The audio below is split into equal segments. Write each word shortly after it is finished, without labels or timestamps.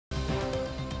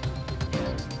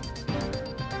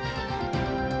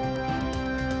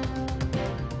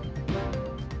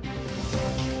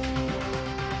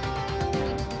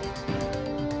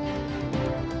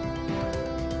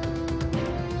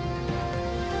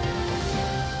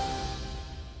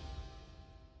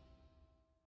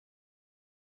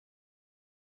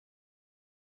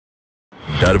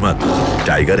डर मत,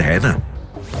 टाइगर है ना,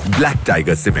 black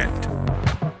tiger cement.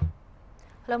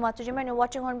 Hello, Matujima, and you're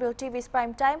watching Hornbill TV's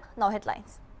Prime Time. Now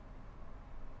headlines.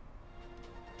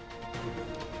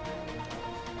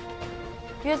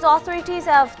 US authorities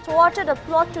have thwarted a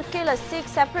plot to kill a Sikh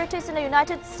separatist in the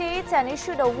United States and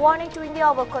issued a warning to India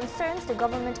over concerns the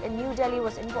government in New Delhi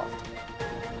was involved.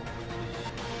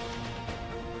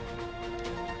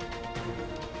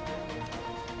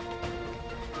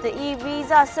 The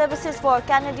e-visa services for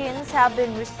Canadians have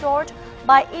been restored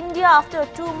by India after a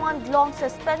 2-month-long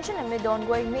suspension amid the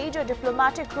ongoing major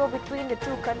diplomatic row between the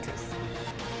two countries.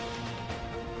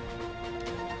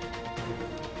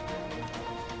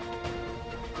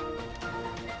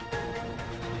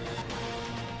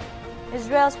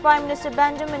 Israel's Prime Minister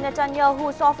Benjamin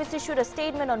Netanyahu's office issued a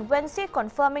statement on Wednesday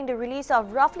confirming the release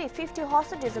of roughly 50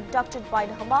 hostages abducted by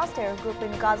the Hamas terror group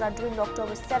in Gaza during the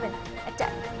October 7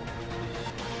 attack.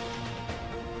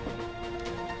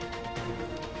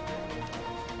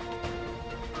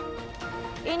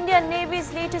 Indian Navy's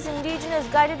latest indigenous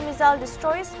guided missile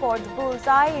destroyer scored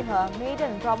bullseye in her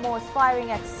maiden BrahMos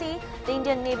firing at sea, the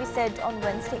Indian Navy said on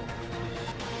Wednesday.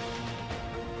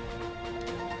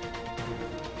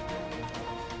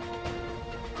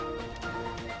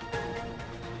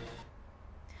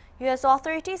 US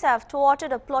authorities have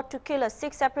thwarted a plot to kill a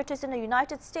Sikh separatist in the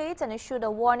United States and issued a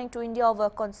warning to India over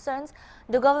concerns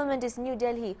the government in New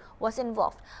Delhi was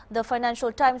involved. The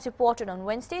Financial Times reported on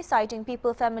Wednesday, citing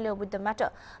people familiar with the matter.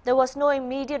 There was no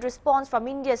immediate response from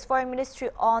India's Foreign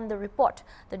Ministry on the report.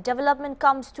 The development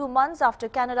comes 2 months after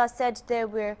Canada said there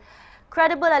were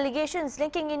credible allegations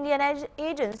linking Indian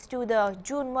agents to the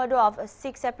June murder of a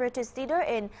Sikh separatist leader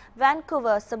in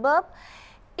Vancouver suburb.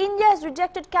 India has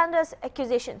rejected Canada's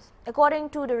accusations. According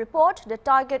to the report, the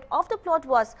target of the plot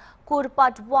was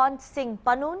Gurpatwant Singh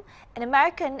Panun, an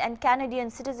American and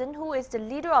Canadian citizen who is the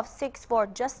leader of Sikhs for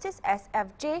Justice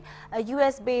 (SFJ), a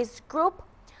US-based group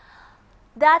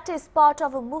that is part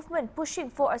of a movement pushing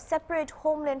for a separate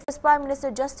homeland. Prime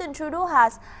Minister Justin Trudeau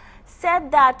has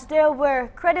said that there were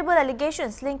credible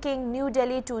allegations linking New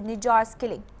Delhi to Nijar's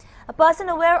killing. A person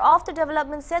aware of the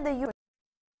development said the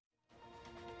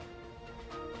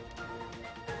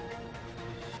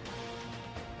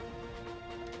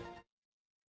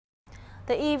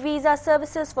e-visa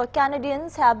services for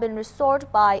Canadians have been restored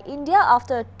by India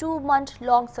after a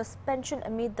 2-month-long suspension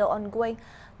amid the ongoing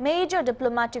major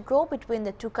diplomatic row between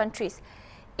the two countries.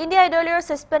 India had earlier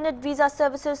suspended visa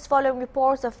services following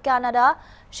reports of Canada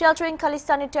sheltering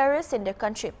Khalistani terrorists in their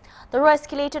country. The row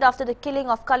escalated after the killing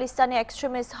of Khalistani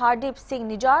extremist Hardeep Singh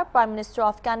Nijjar. Prime Minister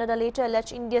of Canada later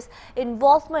alleged India's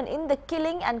involvement in the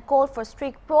killing and called for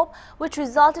strict probe, which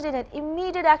resulted in an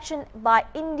immediate action by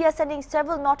India sending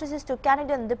several notices to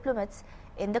Canadian diplomats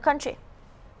in the country.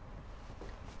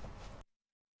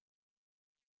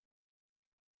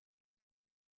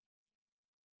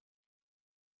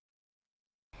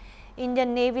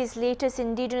 Indian Navy's latest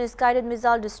indigenous guided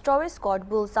missile destroyer scored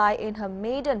bullseye in her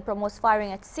maiden BrahMos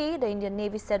firing at sea, the Indian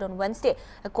Navy said on Wednesday.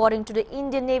 According to the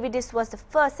Indian Navy, this was the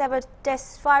first ever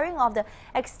test firing of the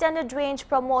extended range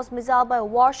BrahMos missile by a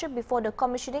warship before the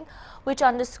commissioning, which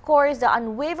underscores the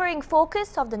unwavering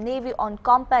focus of the Navy on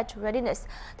combat readiness.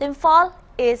 The Imphal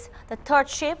is the third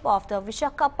ship of the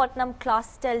Vishakhapatnam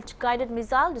class stealth guided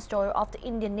missile destroyer of the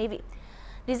Indian Navy.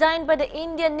 Designed by the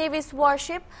Indian Navy's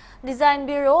Warship Design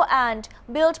Bureau and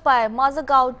built by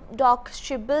Mazagaon Dock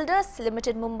Shipbuilders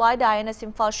Limited, Mumbai, the INS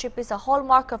Imphal ship is a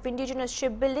hallmark of indigenous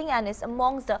shipbuilding and is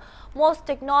amongst the most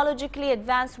technologically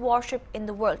advanced warship in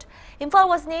the world. Imphal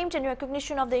was named in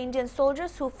recognition of the Indian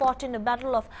soldiers who fought in the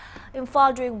Battle of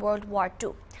Imphal during World War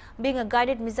II. Being a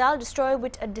guided missile destroyer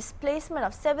with a displacement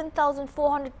of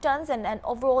 7,400 tons and an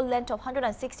overall length of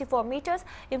 164 meters,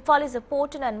 Imphal is a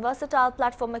potent and versatile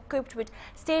platform equipped with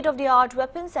state-of-the-art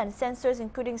weapons and sensors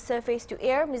including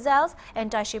surface-to-air missiles,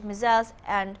 anti-ship missiles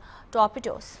and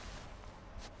torpedoes.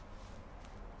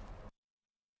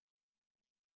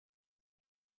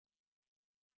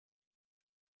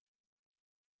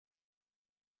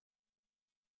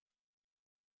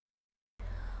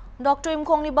 Dr.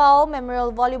 Imkhongni Bao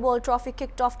Memorial Volleyball Trophy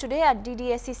kicked off today at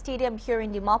DDSC Stadium here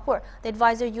in Dimapur. The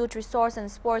advisor Youth Resource and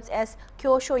Sports S.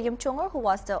 Kyosho Yimchungur, who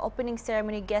was the opening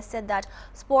ceremony guest, said that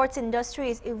sports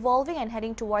industry is evolving and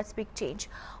heading towards big change.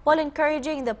 While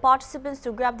encouraging the participants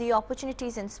to grab the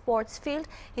opportunities in sports field,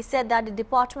 he said that the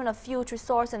Department of Youth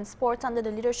Resource and Sports under the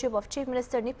leadership of Chief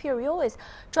Minister Nipio Rio is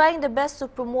trying the best to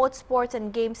promote sports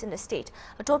and games in the state.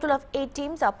 A total of 8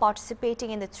 teams are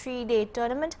participating in the 3-day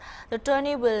tournament. The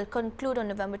tourney will conclude on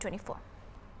November 24.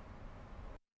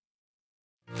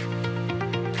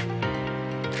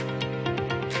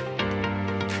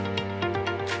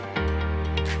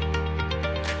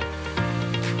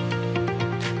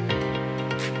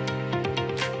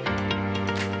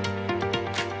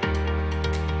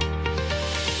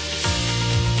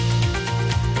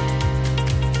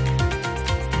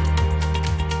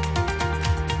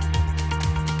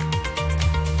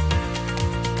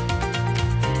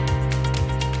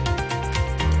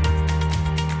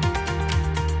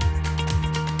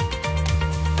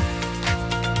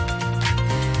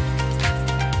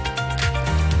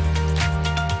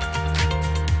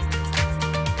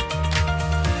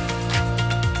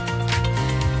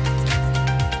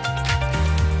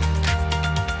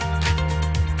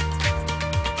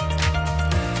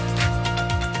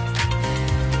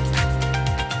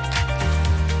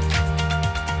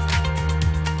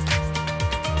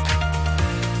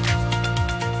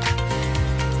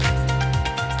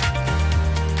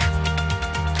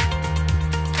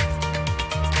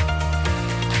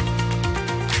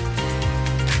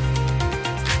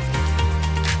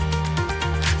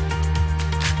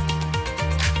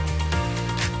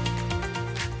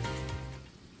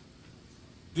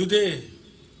 Today,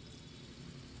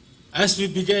 as we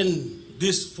begin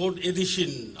this fourth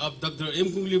edition of Dr. M.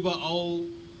 Kungliba Ao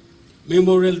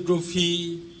Memorial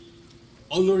Trophy,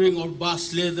 honoring our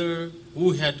past leader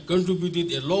who had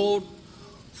contributed a lot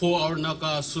for our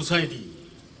Naka society,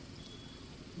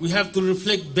 we have to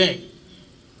reflect back.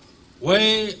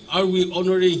 Why are we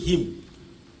honoring him?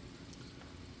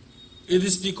 It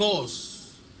is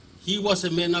because he was a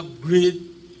man of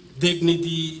great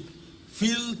dignity,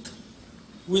 filled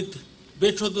with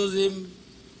patriotism,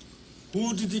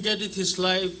 who dedicated his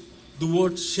life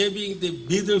towards shaping the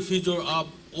better future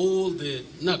of all the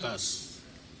Nagas.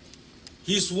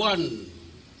 He is one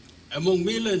among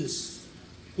millions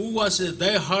who was a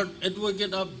die-hard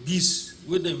advocate of peace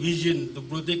with a vision to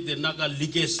protect the Naga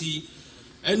legacy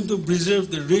and to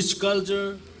preserve the rich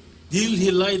culture till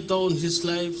he laid down his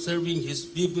life serving his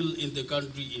people in the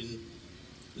country in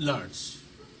large.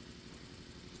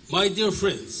 My dear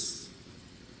friends,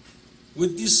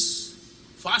 with this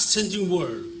fast-changing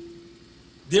world,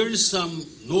 there is some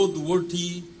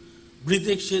noteworthy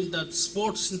prediction that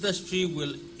sports industry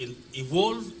will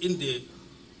evolve in the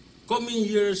coming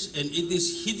years, and it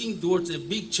is heading towards a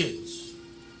big change.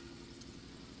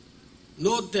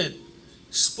 Note that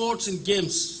sports and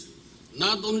games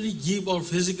not only give our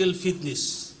physical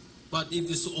fitness, but it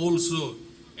is also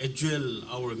as well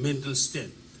our mental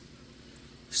state.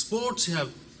 Sports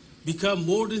have become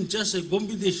more than just a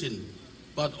competition,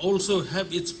 but also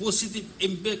have its positive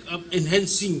impact of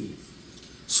enhancing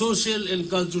social and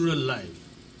cultural life.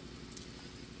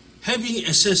 Having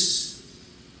access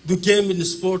to game in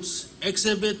sports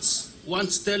exhibits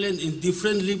one's talent in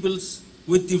different levels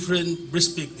with different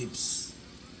perspectives.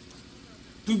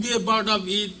 To be a part of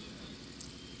it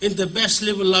in the best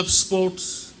level of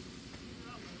sports,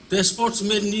 the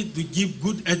sportsmen need to give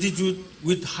good attitude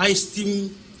with high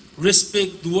esteem,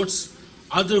 respect towards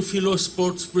other fellow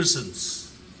sports persons.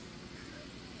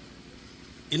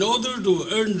 In order to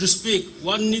earn respect,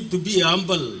 one needs to be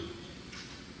humble,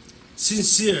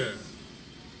 sincere,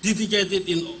 dedicated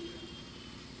in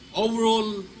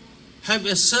overall, have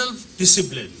a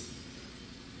self-discipline.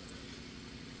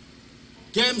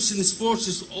 Games in sports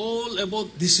is all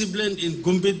about discipline in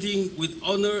competing with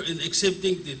honor and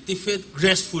accepting the defeat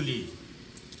gracefully.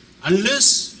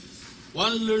 Unless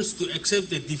one learns to accept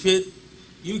the defeat,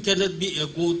 you cannot be a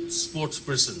good sports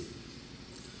person.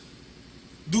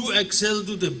 To excel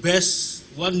to the best,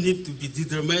 one needs to be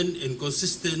determined and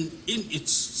consistent in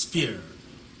its sphere.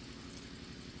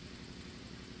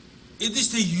 It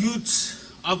is the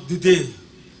youth of today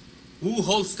who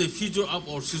holds the future of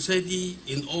our society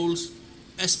in all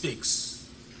aspects.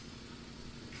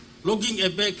 Looking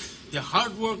back, the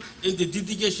hard work and the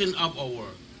dedication of our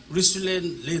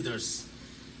resilient leaders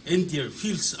and their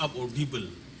fields of our people.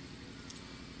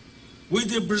 With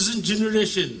the present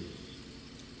generation,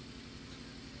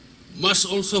 must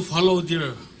also follow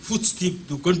their footsteps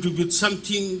to contribute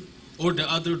something or the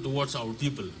other towards our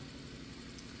people.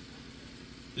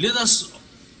 Let us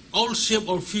all shape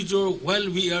our future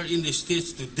while we are in the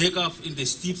stage to take off in the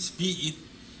steps, be it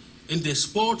in the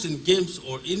sports and games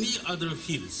or any other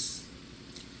fields.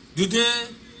 Today,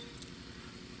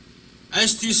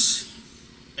 as this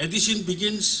edition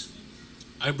begins,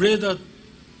 I pray that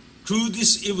through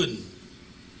this event,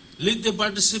 let the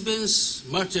participants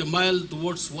march a mile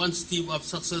towards one step of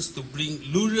success to bring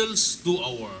laurels to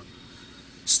our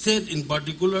state in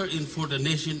particular and for the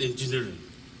nation in general.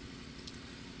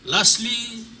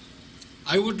 Lastly,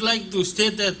 I would like to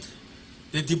state that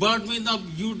the Department of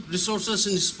Youth Resources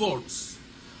and Sports,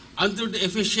 under the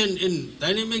efficient and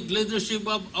dynamic leadership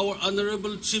of our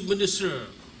Honorable Chief Minister,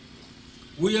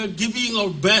 we are giving our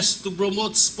best to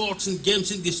promote sports and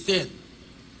games in the state.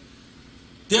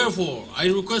 Therefore, I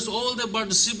request all the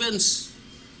participants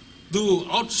to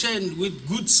outshine with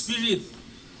good spirit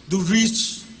to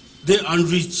reach the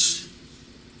unreached.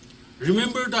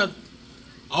 Remember that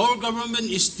our government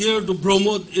is there to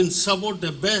promote and support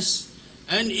the best,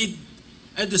 and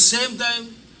at the same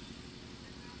time,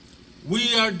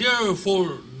 we are there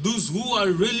for those who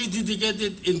are really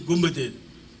dedicated and committed.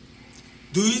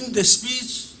 During the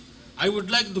speech, I would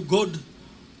like to quote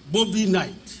Bobby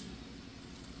Knight.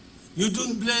 You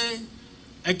don't play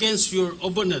against your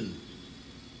opponent,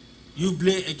 you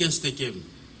play against the game.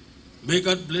 May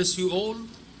God bless you all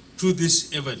through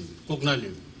this event.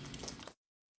 Kognalim.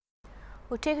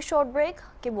 We'll take a short break.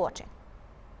 Keep watching.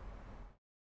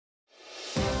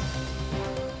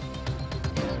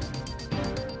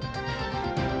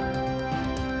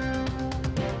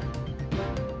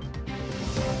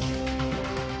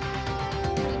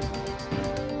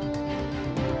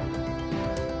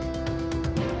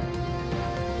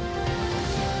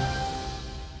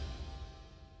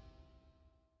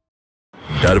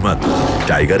 डर मत,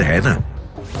 tiger है ना,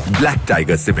 black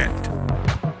tiger cement.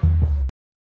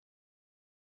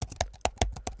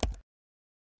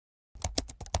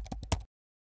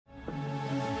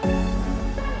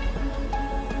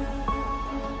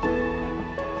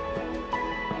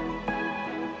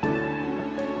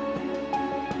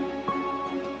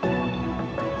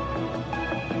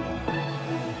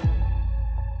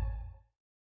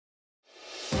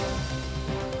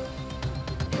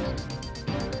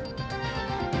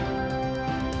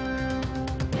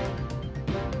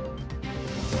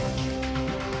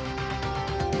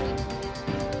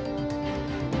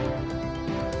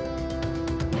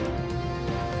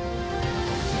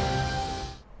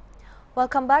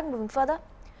 Welcome back. Moving further,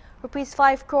 Rupees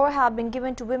 5 crore have been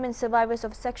given to women survivors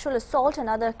of sexual assault and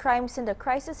other crimes in the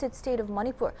crisis-hit state of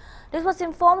Manipur. This was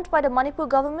informed by the Manipur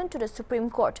government to the Supreme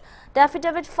Court. The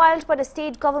affidavit filed by the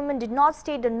state government did not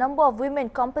state the number of women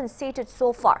compensated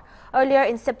so far. Earlier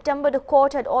in September, the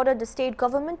court had ordered the state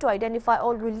government to identify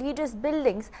all religious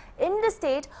buildings in the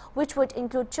state, which would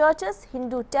include churches,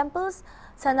 Hindu temples,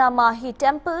 Sanamahi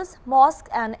temples,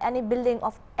 mosques and any building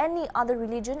of any other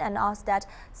religion, and asked that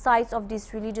sites of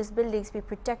these religious buildings be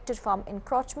protected from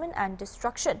encroachment and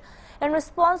destruction. In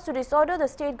response to this order, the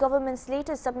state government's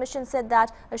latest submission said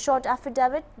that a short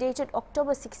affidavit dated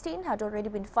October 16 had already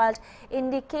been filed,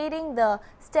 indicating the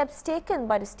steps taken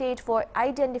by the state for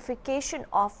identification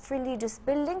of religious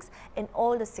buildings in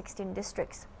all the 16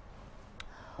 districts.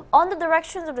 On the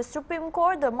directions of the Supreme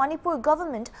Court, the Manipur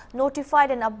government notified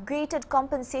an upgraded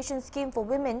compensation scheme for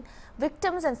women,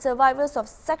 victims and survivors of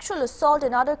sexual assault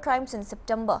and other crimes in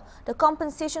September. The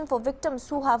compensation for victims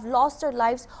who have lost their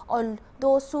lives or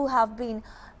those who have been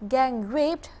gang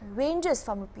raped ranges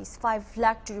from Rs 5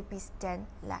 lakh to Rs 10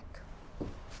 lakh.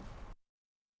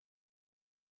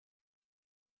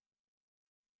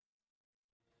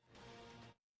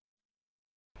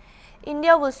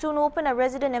 India will soon open a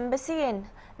resident embassy in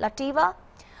Latvia.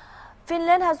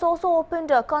 Finland has also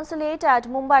opened a consulate at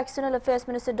Mumbai. External Affairs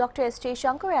Minister Dr. S.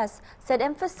 Jaishankar has said,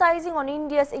 emphasizing on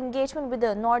India's engagement with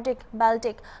the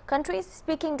Nordic-Baltic countries.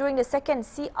 Speaking during the second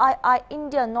CII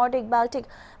India Nordic-Baltic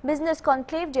Business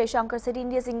Conclave, Jaishankar said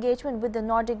India's engagement with the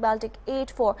Nordic-Baltic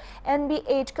aid for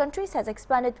NB8 countries has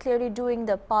expanded clearly during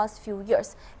the past few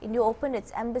years. India opened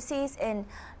its embassies in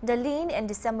Tallinn in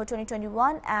December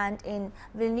 2021 and in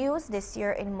Vilnius this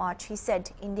year in March. He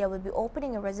said India will be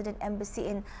opening a resident embassy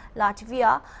in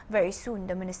Latvia very soon,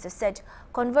 the minister said.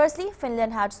 Conversely,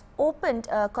 Finland has opened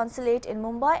a consulate in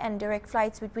Mumbai, and direct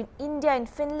flights between India and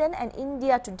Finland and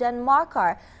India to Denmark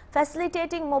are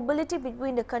facilitating mobility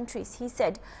between the countries, he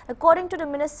said. According to the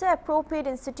minister, appropriate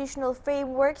institutional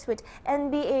frameworks with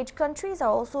NB8 countries are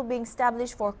also being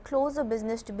established for closer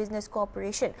business-to-business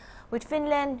cooperation. With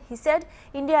Finland, he said,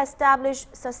 India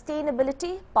established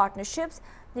sustainability partnerships,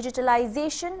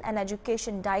 digitalization and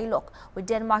education dialogue. With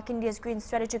Denmark, India's green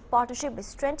strategic partnership is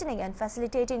strengthening and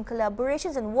facilitating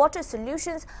collaborations in water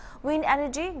solutions, wind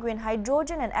energy, green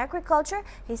hydrogen and agriculture,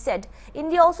 he said.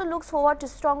 India also looks forward to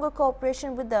stronger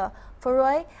cooperation with the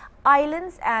Faroe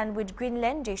Islands and with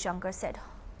Greenland, Jaishankar said.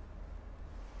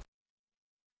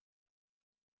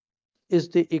 Is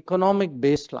the economic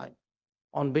baseline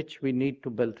on which we need to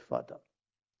build further.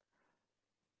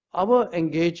 Our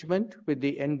engagement with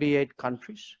the NB8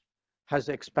 countries has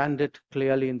expanded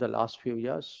clearly in the last few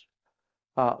years.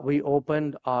 We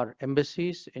opened our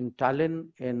embassies in Tallinn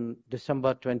in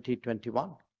December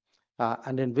 2021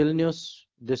 and in Vilnius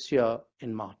this year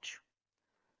in March.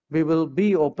 We will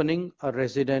be opening a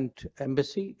resident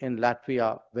embassy in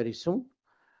Latvia very soon.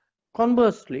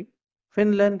 Conversely,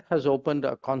 Finland has opened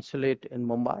a consulate in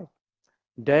Mumbai.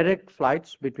 Direct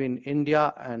flights between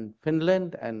India and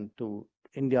Finland and to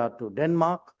India to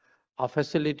Denmark are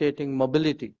facilitating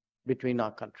mobility between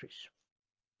our countries.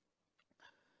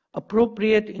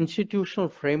 Appropriate institutional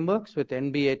frameworks with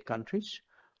NB8 countries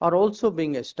are also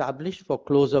being established for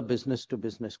closer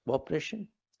business-to-business cooperation.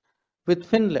 With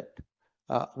Finland,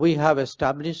 we have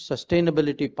established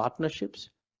sustainability partnerships,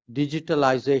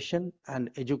 digitalization and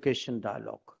education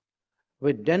dialogue.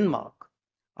 With Denmark,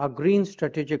 our green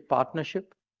strategic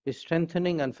partnership is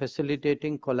strengthening and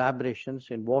facilitating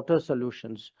collaborations in water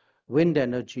solutions, wind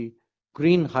energy,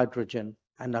 green hydrogen,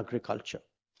 and agriculture.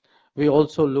 We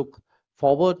also look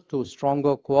forward to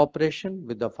stronger cooperation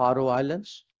with the Faroe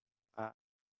Islands.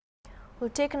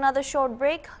 We'll take another short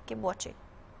break. Keep watching.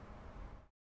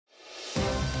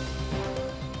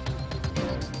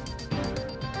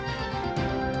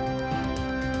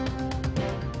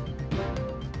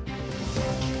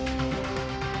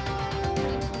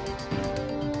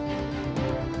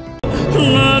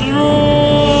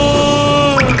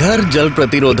 घर जल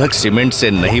प्रतिरोधक cement से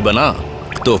नहीं बना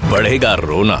तो पड़ेगा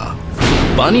रोना।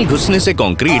 पानी घुसने से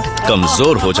कंक्रीट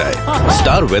कमजोर हो जाए,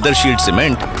 स्टार वेदर शीट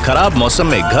सीमेंट खराब मौसम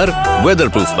में घर वेदर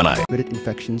प्रूफ बनाए।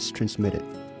 Infections transmitted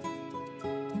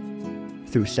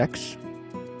through sex,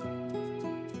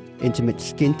 intimate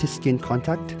skin-to-skin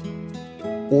contact,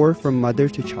 or from mother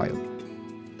to child.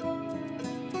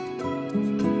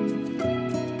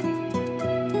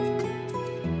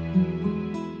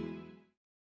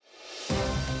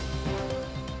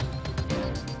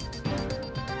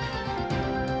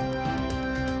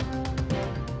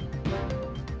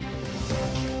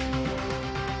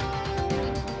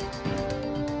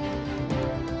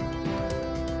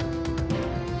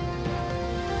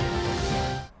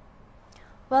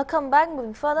 Welcome back.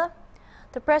 Moving further,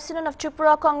 the President of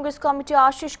Tripura Congress Committee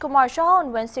Ashish Kumar Shah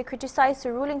on Wednesday criticized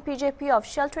the ruling BJP of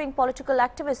sheltering political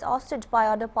activists hostage by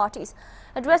other parties.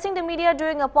 Addressing the media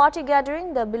during a party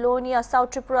gathering, the Bilonia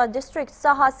South Tripura district,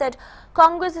 Saha said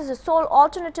Congress is the sole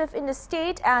alternative in the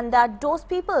state and that those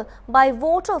people by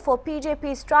voter for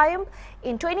BJP's triumph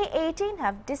in 2018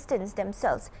 have distanced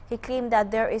themselves. He claimed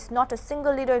that there is not a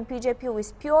single leader in BJP who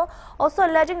is pure, also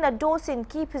alleging that those in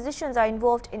key positions are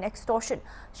involved in extortion.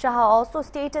 Shah also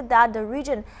stated that the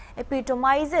region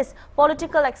epitomizes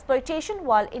political exploitation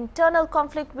while internal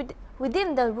conflict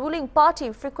within the ruling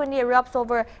party frequently erupts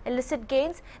over illicit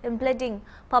gains, impeding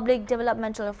public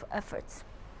developmental efforts.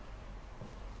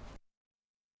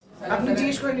 আপনি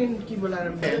জিজ্ঞেস করেন কি বলার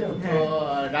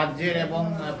রাজ্যের এবং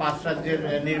পাঁচ রাজ্যের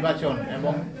নির্বাচন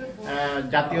এবং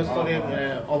জাতীয় স্তরের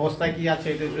অবস্থা কি আছে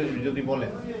এটা যদি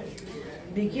বলেন।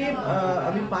 देखिए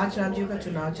अभी 5 राज्यों का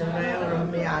चुनाव चल रहा है और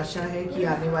हमें आशा है कि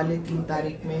आने वाले 3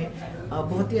 तारीख में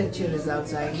बहुत ही अच्छे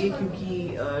रिजल्ट्स आएंगे क्योंकि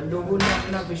लोगों ने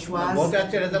अपना विश्वास बहुत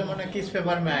अच्छे रिजल्ट होने किस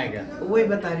फेवर में आएगा वही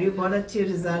बता रही हूँ बहुत अच्छे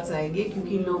रिजल्ट्स आएंगे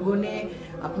क्योंकि लोगों ने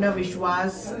अपना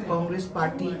विश्वास कांग्रेस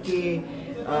पार्टी के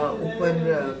ऊपर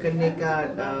करने का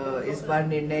इस बार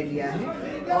निर्णय लिया है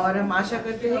और हम आशा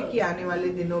करते हैं कि आने वाले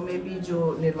दिनों में भी जो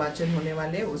निर्वाचन होने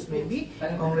वाले हैं उसमें भी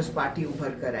कांग्रेस पार्टी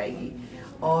उभर कर आएगी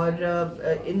और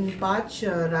इन 5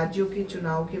 राज्यों के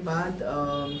चुनाव के बाद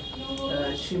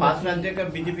 5 राज्य का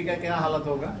बीजेपी का क्या हालत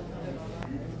होगा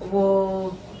वो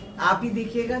आप ही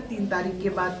देखिएगा 3 तारीख के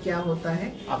बाद क्या होता है।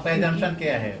 आपका एजम्पशन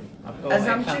क्या है?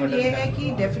 असम्पशन ये है कि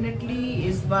डेफिनेटली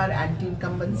इस बार एंटी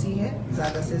इनकम्बेंसी है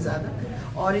ज्यादा से ज्यादा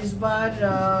और इस बार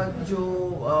जो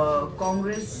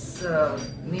कांग्रेस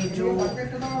ने जो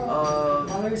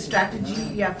स्ट्रैटेजी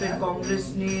या फिर कांग्रेस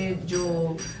ने जो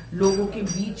लोगों के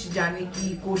बीच जाने की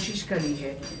कोशिश करी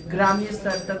है, ग्रामीण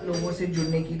स्तर तक लोगों से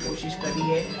जुड़ने की कोशिश करी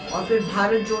है और फिर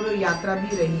भारत जोड़ो यात्रा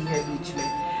भी रही है बीच में,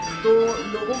 तो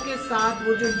लोगों के साथ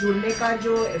वो जो जुड़ने का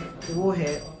जो वो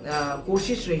है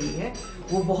कोशिश रही है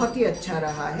वो बहुत ही अच्छा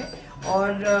रहा है और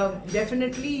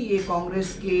डेफिनेटली ये कांग्रेस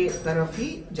के तरफ ही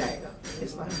जाएगा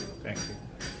इस बार।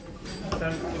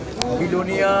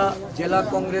 বিলোনিয়া জেলা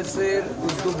কংগ্রেসের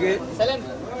উদ্যোগে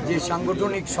যে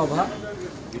সাংগঠনিক সভা,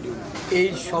 এই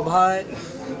সভায়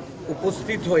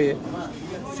উপস্থিত হয়ে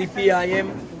সিপিআইএম,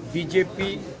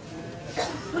 বিজেপি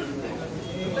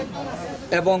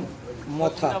এবং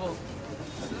মথা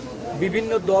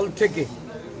বিভিন্ন দল থেকে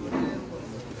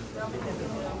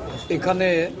এখানে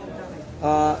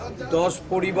 10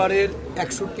 পরিবারের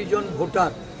 61 জন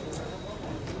ভোটার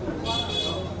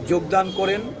যোগদান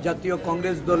করেন জাতীয়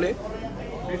কংগ্রেস দলে।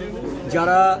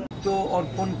 যারা তো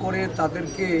অর্পণ করে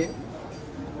তাদেরকে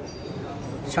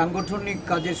সাংগঠনিক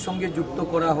কাজের সঙ্গে যুক্ত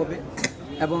করা হবে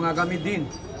এবং আগামী দিন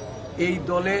এই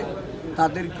দলে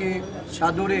তাদেরকে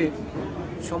সাদরে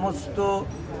সমস্ত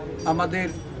আমাদের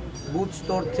বুথ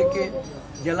স্তর থেকে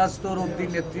জেলা স্তর অবধি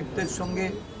নেতৃত্বের সঙ্গে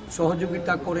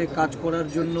সহযোগিতা করে কাজ করার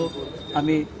জন্য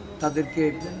আমি তাদেরকে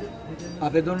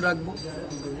আবেদন রাখব।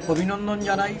 অভিনন্দন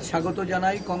জানাই, স্বাগত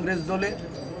জানাই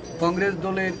কংগ্রেস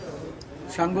দলের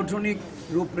সাংগঠনিক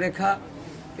রূপরেখা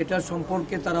এটা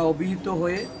সম্পর্কে তারা অভিহিত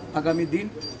হয়ে আগামী দিন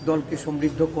দলকে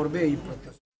সমৃদ্ধ করবে এই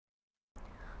প্রত্যাশা।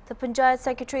 The Panchayat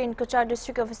Secretary in Cachar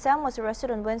district of Assam was arrested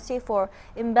on Wednesday for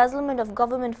embezzlement of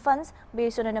government funds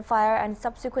based on an FIR and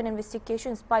subsequent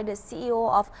investigations by the CEO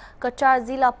of Cachar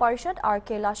Zila Parishad, R.K.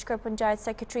 Lashkar. Panchayat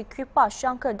Secretary Kripa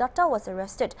Shankar Datta was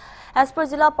arrested. As per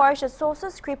Zila Parishad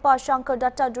sources, Kripa Shankar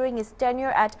Datta during his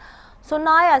tenure at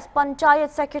Sonai as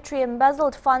Panchayat Secretary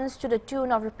embezzled funds to the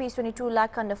tune of ₹22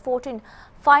 lakh under 14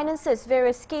 finances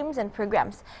various schemes and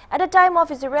programs. At the time of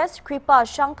his arrest, Kripa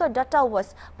Shankar Datta was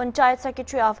Panchayat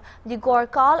Secretary of the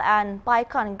Gorkal and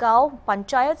Paikan Gao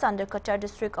Panchayats under Cachar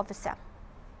district of Assam.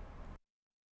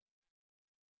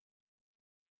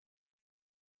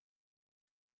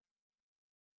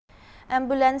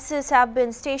 Ambulances have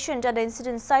been stationed at the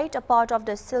incident site. A part of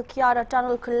the Silkyara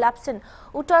tunnel collapsed in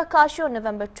Uttarkashi on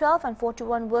November 12 and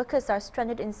 41 workers are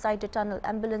stranded inside the tunnel.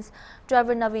 Ambulance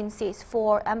driver Naveen says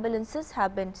 4 ambulances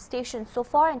have been stationed so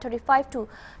far and 35 to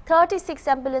 36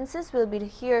 ambulances will be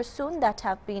here soon that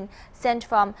have been sent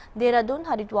from Dehradun,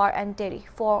 Haridwar and Delhi.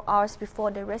 4 hours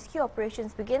before the rescue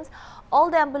operations begins,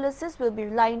 all the ambulances will be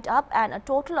lined up and a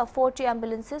total of 40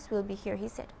 ambulances will be here, he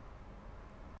said.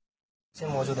 से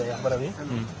मौजूद है यहाँ पर अभी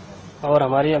और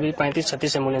हमारी अभी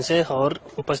 35-36 ambulance और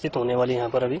उपस्थित होने वाली यहाँ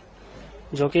पर अभी,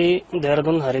 जो कि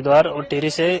देहरादून, हरिद्वार और टिहरी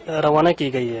से रवाना की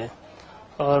गई है।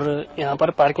 और यहाँ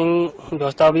पर पार्किंग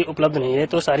व्यवस्था अभी उपलब्ध नहीं है,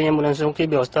 तो सारी एम्बुलेंसों की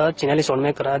व्यवस्था चिनाली सोड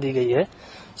में करा दी गई है।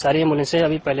 सारी एम्बुलेंसें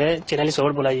अभी पहले चिनाली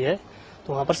सोड बुलाई है,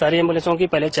 तो वहाँ पर सारी एम्बुलेंसों की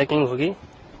पहले चेकिंग होगी,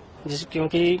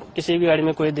 क्योंकि किसी भी गाड़ी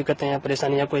में कोई दिक्कत या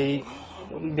परेशानी या कोई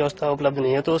व्यवस्था उपलब्ध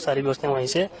नहीं है तो सारी व्यवस्थाएं वहीं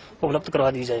से उपलब्ध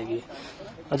करवा दी जाएगी।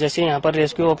 और जैसे यहाँ पर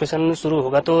रेस्क्यू ऑपरेशन शुरू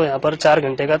होगा तो यहाँ पर 4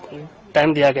 घंटे का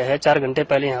टाइम दिया गया है। 4 घंटे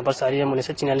पहले यहाँ पर सारी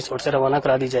एम्बुलेंसें चिनाली सोड से रवाना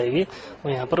करा दी जाएगी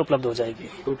और यहाँ पर उपलब्ध हो जाएगी।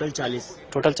 टोटल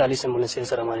 40 एम्बुलेंस है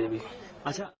सर हमारी अभी।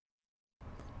 अच्छा,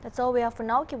 That's all we have for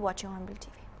now. Keep watching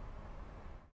Hornbilltv.